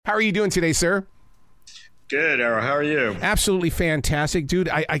How are you doing today, sir? Good, Arrow. How are you? Absolutely fantastic, dude.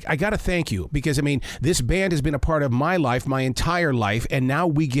 I got to thank you because, I mean, this band has been a part of my life, my entire life, and now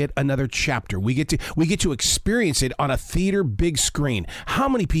we get another chapter. We get to experience it on a theater big screen. How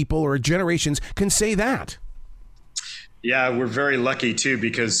many people or generations can say that? Yeah, we're very lucky, too,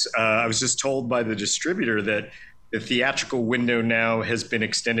 because I was just told by the distributor that the theatrical window now has been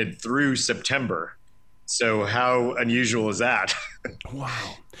extended through September. So how unusual is that?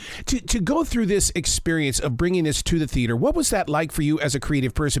 Wow. To go through this experience of bringing this to the theater, what was that like for you as a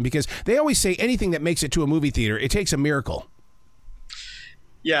creative person? Because they always say anything that makes it to a movie theater, it takes a miracle.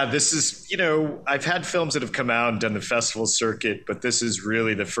 Yeah, this is, I've had films that have come out and done the festival circuit, but this is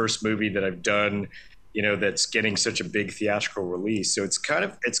really the first movie that I've done, that's getting such a big theatrical release. So it's kind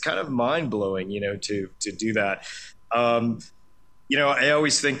of mind blowing, to do that. I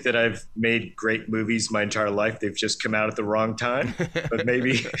always think that I've made great movies my entire life. They've just come out at the wrong time, but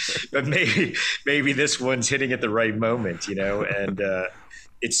maybe this one's hitting at the right moment, and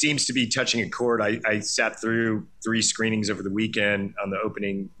it seems to be touching a chord. I sat through 3 screenings over the weekend on the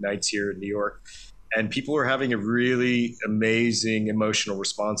opening nights here in New York, and people are having a really amazing emotional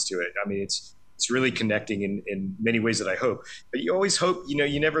response to it. I mean, it's really connecting in many ways that I hope, but you always hope,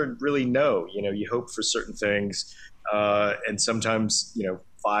 you never really know, you hope for certain things. And sometimes,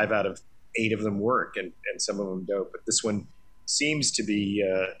 5 out of 8 of them work and some of them don't. But this one seems to be,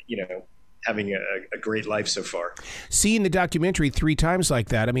 having a great life so far. Seeing the documentary 3 times like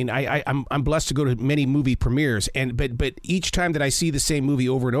that, I mean, I'm blessed to go to many movie premieres, but each time that I see the same movie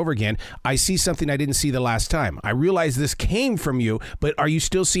over and over again, I see something I didn't see the last time. I realize this came from you, but are you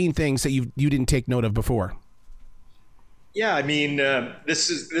still seeing things that you didn't take note of before? Yeah, I mean, this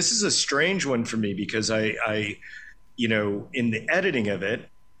is a strange one for me because I in the editing of it,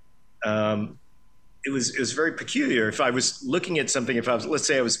 it was very peculiar. If I was looking at something, let's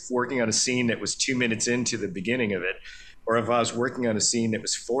say I was working on a scene that was 2 minutes into the beginning of it, or if I was working on a scene that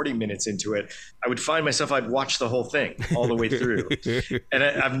was 40 minutes into it, I would find myself, I'd watch the whole thing all the way through. And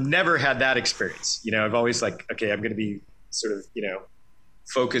I've never had that experience. I've always okay, I'm going to be sort of,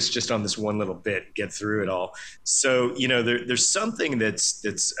 focus just on this one little bit, get through it all. So, there's something that's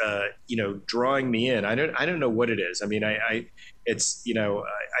drawing me in. I don't know what it is. I mean, I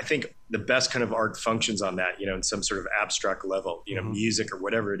think the best kind of art functions on that, in some sort of abstract level, music or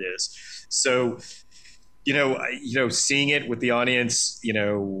whatever it is. So, seeing it with the audience,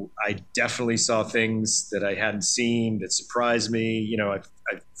 I definitely saw things that I hadn't seen that surprised me. I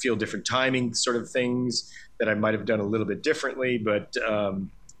feel different timing sort of things that I might have done a little bit differently, but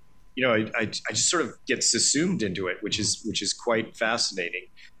I just sort of get subsumed into it, which is quite fascinating.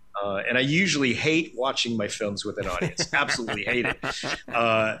 And I usually hate watching my films with an audience. Absolutely hate it.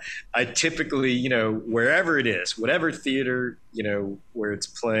 I typically, wherever it is, whatever theater, where it's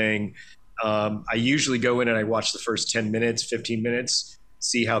playing, I usually go in and I watch the first 10 minutes, 15 minutes,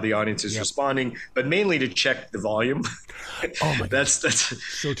 see how the audience is responding, but mainly to check the volume. Oh my God.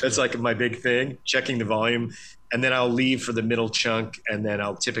 That's like my big thing, checking the volume. And then I'll leave for the middle chunk, and then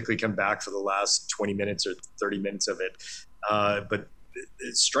I'll typically come back for the last 20 minutes or 30 minutes of it. But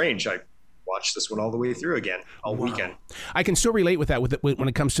it's strange. I watched this one all the way through again all weekend. I can still relate with that when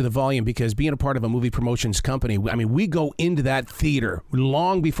it comes to the volume, because being a part of a movie promotions company, I mean, we go into that theater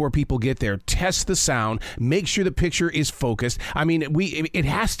long before people get there, test the sound, make sure the picture is focused. I mean, it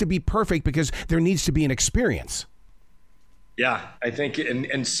has to be perfect because there needs to be an experience. Yeah, I think, and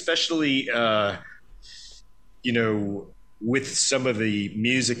especially, with some of the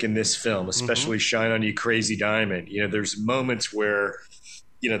music in this film, especially Shine On You Crazy Diamond, there's moments where,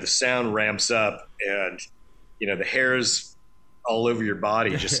 the sound ramps up and, the hairs all over your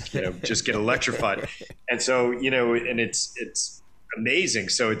body just get electrified. And so, and it's amazing.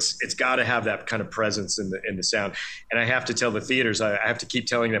 So it's got to have that kind of presence in the sound. And I have to tell the theaters, I have to keep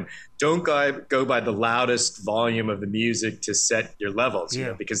telling them, don't go by the loudest volume of the music to set your levels,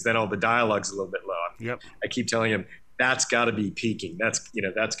 because then all the dialogue's a little bit low. Yep. I keep telling them that's got to be peaking. That's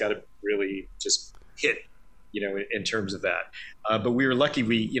got to really just hit, in terms of that. But we were lucky.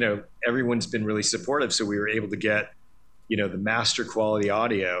 Everyone's been really supportive. So we were able to get, the master quality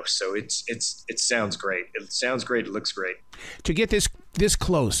audio. So it sounds great. It sounds great. It looks great. To get this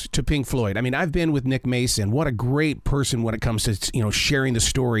close to Pink Floyd, I mean, I've been with Nick Mason. What a great person when it comes to, sharing the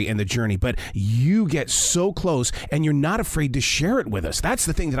story and the journey. But you get so close and you're not afraid to share it with us. That's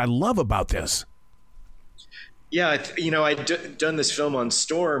the thing that I love about this. Yeah. I'd done this film on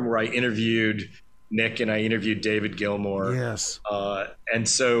Storm where I interviewed Nick and I interviewed David Gilmour. Yes.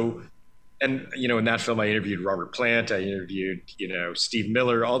 And in that film, I interviewed Robert Plant. I interviewed, Steve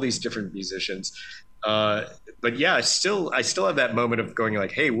Miller, all these different musicians. But yeah, I still have that moment of going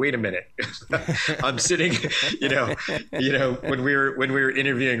like, hey, wait a minute. I'm sitting, when we were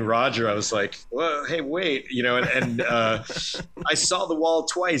interviewing Roger, I was like, well, hey, wait, and I saw The Wall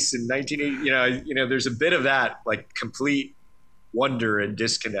twice in 1980. There's a bit of that like complete wonder and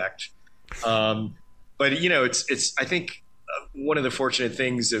disconnect. But it's I think one of the fortunate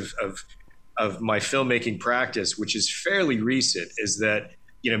things of my filmmaking practice, which is fairly recent, is that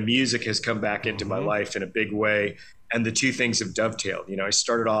music has come back into my life in a big way, and the two things have dovetailed. I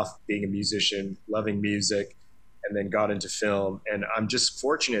started off being a musician, loving music, and then got into film, and I'm just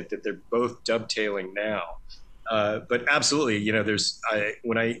fortunate that they're both dovetailing now. But absolutely,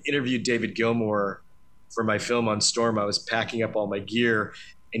 when I interviewed David Gilmour for my film on Storm, I was packing up all my gear,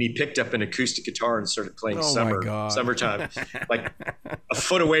 and he picked up an acoustic guitar and started playing Summertime, like a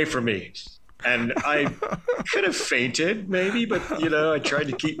foot away from me. And I could have fainted maybe, but, I tried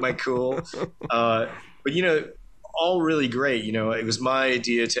to keep my cool. But, all really great. It was my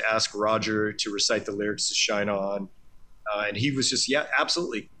idea to ask Roger to recite the lyrics to Shine On. And he was just, yeah,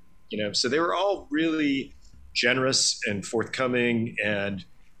 absolutely. So they were all really generous and forthcoming and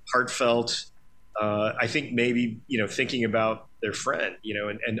heartfelt. I think maybe, thinking about their friend,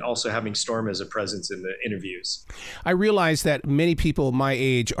 and also having Storm as a presence in the interviews. I realize that many people my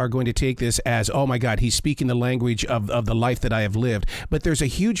age are going to take this as, oh my God, he's speaking the language of the life that I have lived. But there's a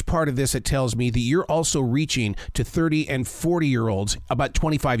huge part of this that tells me that you're also reaching to 30 and 40-year-olds about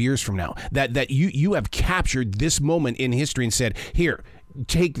 25 years from now, that you have captured this moment in history and said, here,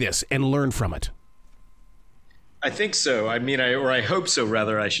 take this and learn from it. I think so. I mean, I hope so,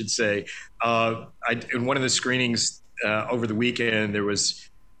 rather, I should say. In one of the screenings over the weekend, there was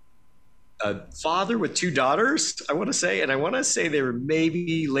a father with two daughters, I want to say, and I want to say they were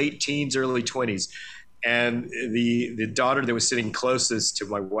maybe late teens, early 20s. And the daughter that was sitting closest to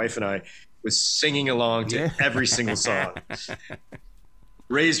my wife and I was singing along to every single song.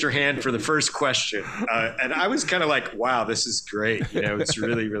 Raised her hand for the first question. And I was kind of like, wow, this is great. It's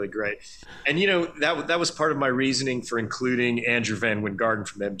really, really great. And, that was part of my reasoning for including Andrew Van Wijngaarden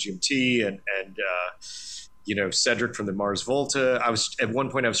from MGMT and Cedric from the Mars Volta. At one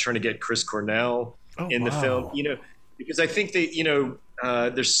point I was trying to get Chris Cornell in the film, because I think that,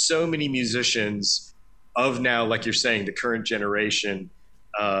 there's so many musicians of now, like you're saying, the current generation,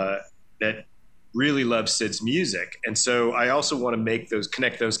 that really love Sid's music. And so I also want to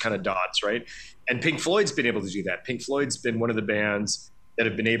connect those kind of dots, right? And Pink Floyd's been able to do that. Pink Floyd's been one of the bands that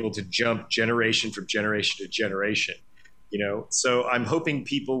have been able to jump generation from generation to generation, So I'm hoping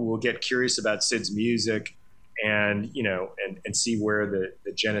people will get curious about Sid's music and, and see where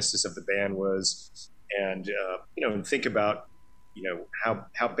the genesis of the band was, and, and think about,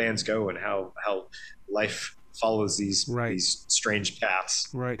 how bands go and how life follows these strange paths.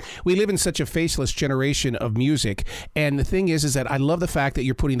 Right. We live in such a faceless generation of music. And the thing is that I love the fact that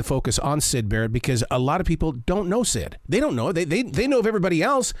you're putting the focus on Syd Barrett, because a lot of people don't know Syd. They don't know. They know of everybody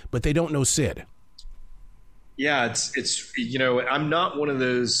else, but they don't know Syd. Yeah, it's I'm not one of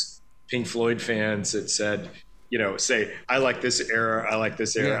those Pink Floyd fans that said, say, I like this era, I like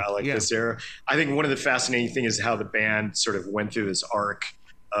this era, I like this era. I think one of the fascinating things is how the band sort of went through this arc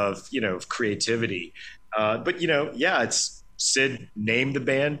of creativity. But it's Syd named the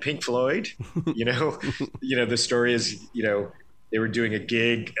band Pink Floyd. The story is, they were doing a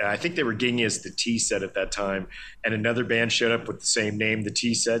gig. I think they were gigging as the Tea Set at that time, and another band showed up with the same name, the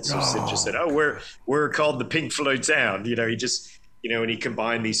Tea Set. So Syd just said, "Oh, we're called the Pink Floyd Sound." He just, and he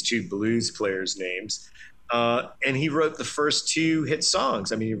combined these two blues players' names, and he wrote the first two hit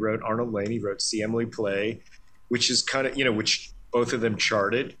songs. I mean, he wrote Arnold Layne, he wrote See Emily Play, which is kind of, which both of them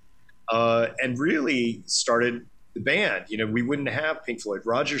charted. And really started the band. We wouldn't have Pink Floyd.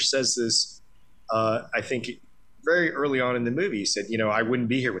 Roger says this, I think, very early on in the movie. He said, I wouldn't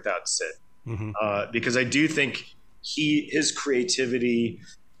be here without Syd. Because I do think his creativity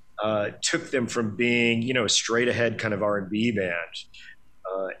took them from being, a straight ahead kind of R&B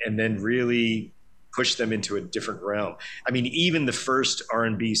band, and then really pushed them into a different realm. I mean, even the first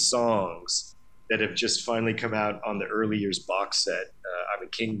R&B songs that have just finally come out on the early years box set, I'm a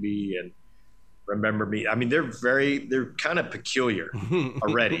King Bee and Remember Me. I mean, they're kind of peculiar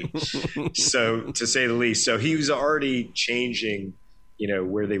already. So to say the least, so he was already changing,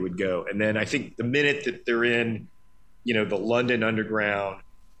 where they would go. And then I think the minute that they're in, the London Underground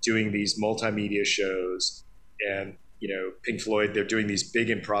doing these multimedia shows, and, Pink Floyd, they're doing these big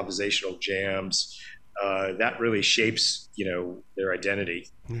improvisational jams, that really shapes, their identity.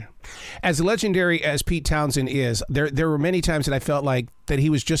 Yeah. As legendary as Pete Townshend is, there were many times that I felt like that he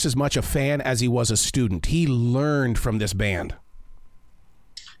was just as much a fan as he was a student. He learned from this band.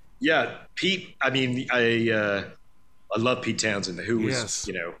 Yeah, Pete. I mean, I love Pete Townsend. The Who was, Yes.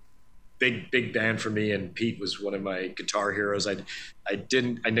 Big band for me, and Pete was one of my guitar heroes. I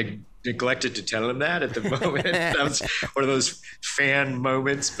neglected to tell him that at the moment. That was one of those fan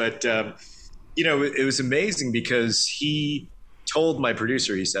moments, but it was amazing because he told my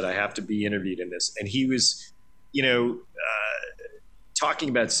producer, he said, I have to be interviewed in this, and he was, talking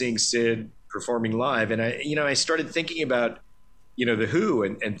about seeing Sid performing live, and I started thinking about the Who,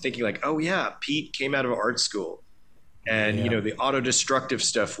 and thinking like, oh yeah, Pete came out of art school. And, the auto-destructive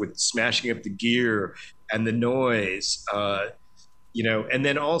stuff with smashing up the gear and the noise, and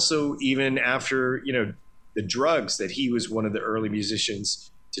then also even after, the drugs, that he was one of the early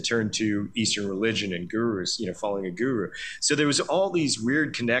musicians to turn to Eastern religion and gurus, following a guru. So there was all these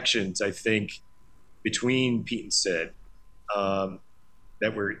weird connections, I think, between Pete and Sid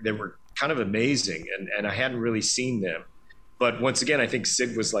that were kind of amazing. And I hadn't really seen them. But once again, I think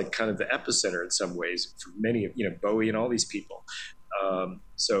Sid was like kind of the epicenter in some ways for many of, Bowie and all these people.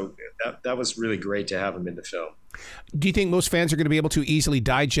 So that was really great to have him in the film. Do you think most fans are going to be able to easily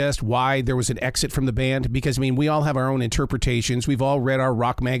digest why there was an exit from the band? Because, I mean, we all have our own interpretations. We've all read our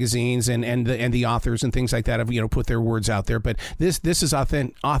rock magazines and the authors and things like that have, put their words out there. But this is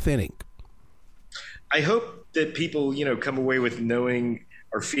authentic. I hope that people, come away with knowing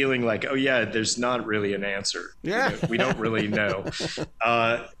or feeling like, oh yeah, there's not really an answer. Yeah. We don't really know.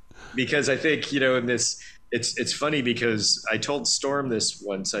 Because I think, in this, it's funny because I told Storm this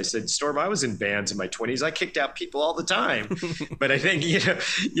once. I said, Storm, I was in bands in my 20s. I kicked out people all the time. But I think,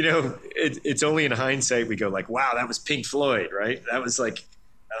 it's only in hindsight we go like, wow, that was Pink Floyd, right? That was like,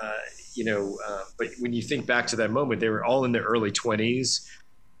 but when you think back to that moment, they were all in their early 20s.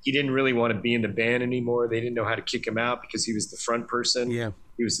 He didn't really want to be in the band anymore. They didn't know how to kick him out because he was the front person. Yeah.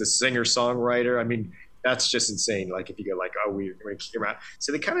 He was the singer-songwriter. I mean, that's just insane. Like if you go like, oh, we're going to kick him out.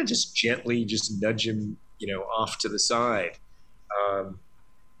 So they kind of just gently just nudge him, off to the side.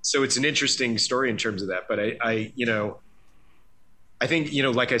 So it's an interesting story in terms of that. But I think,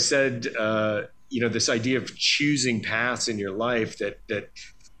 like I said, this idea of choosing paths in your life that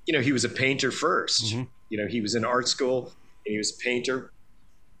he was a painter first. Mm-hmm. He was in art school and he was a painter.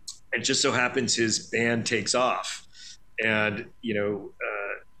 It just so happens his band takes off, and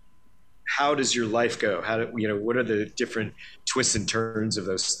how does your life go? What are the different twists and turns of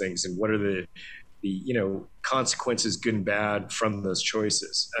those things, and what are the consequences, good and bad, from those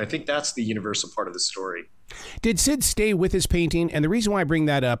choices? And I think that's the universal part of the story. Did Sid stay with his painting? And the reason why I bring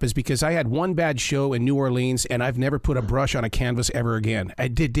that up is because I had one bad show in New Orleans, and I've never put a brush on a canvas ever again.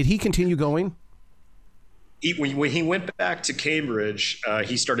 Did he continue going? When he went back to Cambridge,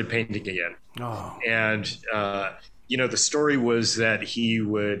 he started painting again. Oh. And, the story was that he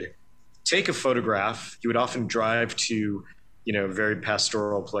would take a photograph. He would often drive to, a very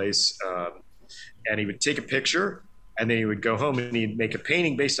pastoral place, and he would take a picture, and then he would go home and he'd make a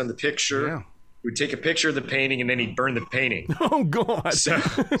painting based on the picture. Yeah. He would take a picture of the painting, and then he'd burn the painting. Oh, God.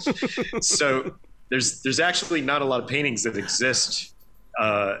 So there's actually not a lot of paintings that exist,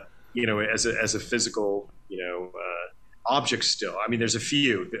 as a physical object still. I mean, there's a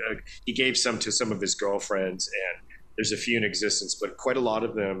few. He gave some to some of his girlfriends, and there's a few in existence, but quite a lot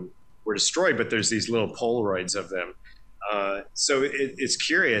of them were destroyed. But there's these little Polaroids of them. So it's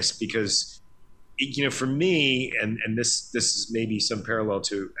curious because, for me, and this is maybe some parallel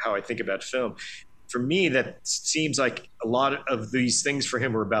to how I think about film. For me, that seems like a lot of these things for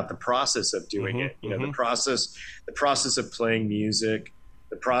him were about the process of doing it. The process of playing music,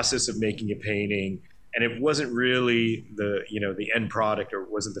 the process of making a painting. And it wasn't really the end product, or it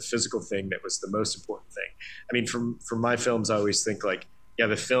wasn't the physical thing that was the most important thing. I mean, from my films, I always think like, yeah,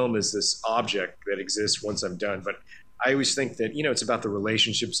 the film is this object that exists once I'm done. But I always think that, it's about the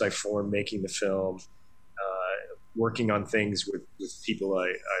relationships I form making the film, working on things with people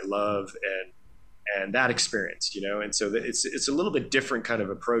I love, and that experience, and so it's a little bit different kind of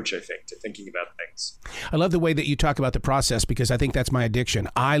approach, I think, to thinking about things. I love the way that you talk about the process, because I think that's my addiction.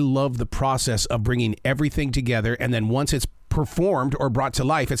 I love the process of bringing everything together, and then once it's performed or brought to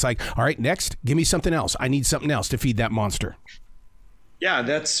life, it's like, all right, next, give me something else. I need something else to feed that monster. Yeah,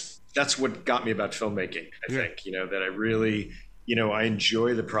 that's what got me about filmmaking, I think, that I really, I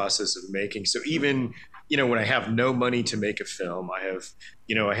enjoy the process of making. So even, when I have no money to make a film, I have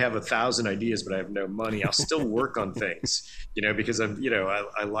 1,000 ideas, but I have no money. I'll still work on things, because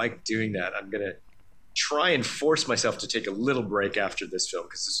I like doing that. I'm going to try and force myself to take a little break after this film,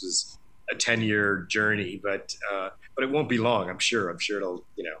 because this was a 10-year journey, but it won't be long. I'm sure it'll,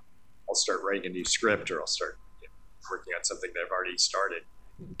 I'll start writing a new script, or I'll start working on something that I've already started.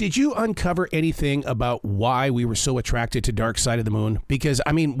 Did you uncover anything about why we were so attracted to Dark Side of the Moon? Because,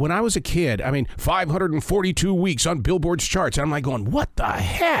 I mean, when I was a kid, 542 weeks on Billboard's charts, and I'm like going, what the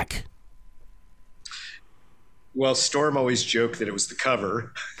heck? Well, Storm always joked that it was the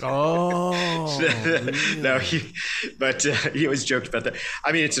cover. Oh. No, he always joked about that.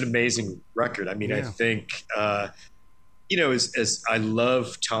 I mean, it's an amazing record. I mean, I think, as I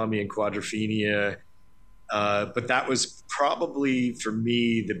love Tommy and Quadrophenia, but that was probably for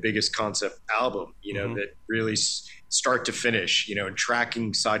me the biggest concept album, that really start to finish, and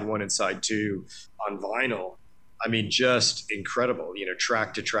tracking side 1 and side 2 on vinyl. I mean, just incredible,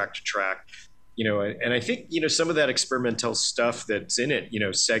 track to track to track, and I think, some of that experimental stuff that's in it,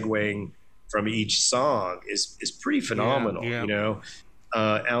 segueing from each song is pretty phenomenal,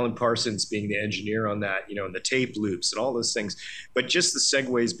 Alan Parsons being the engineer on that, and the tape loops and all those things, but just the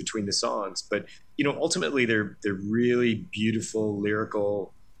segues between the songs. But, ultimately they're really beautiful,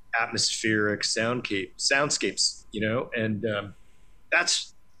 lyrical, atmospheric soundscapes, and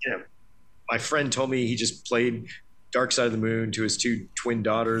that's, my friend told me he just played Dark Side of the Moon to his 2 twin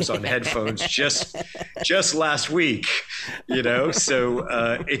daughters on headphones just last week, so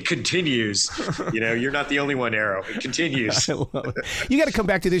it continues. You're not the only one, Arrow. It continues. I love it. You got to come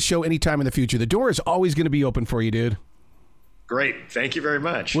back to this show anytime in the future. The door is always going to be open for you, dude. Great. Thank you very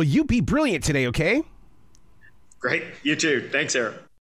much. Well, you be brilliant today, okay? Great. You too. Thanks, Arrow.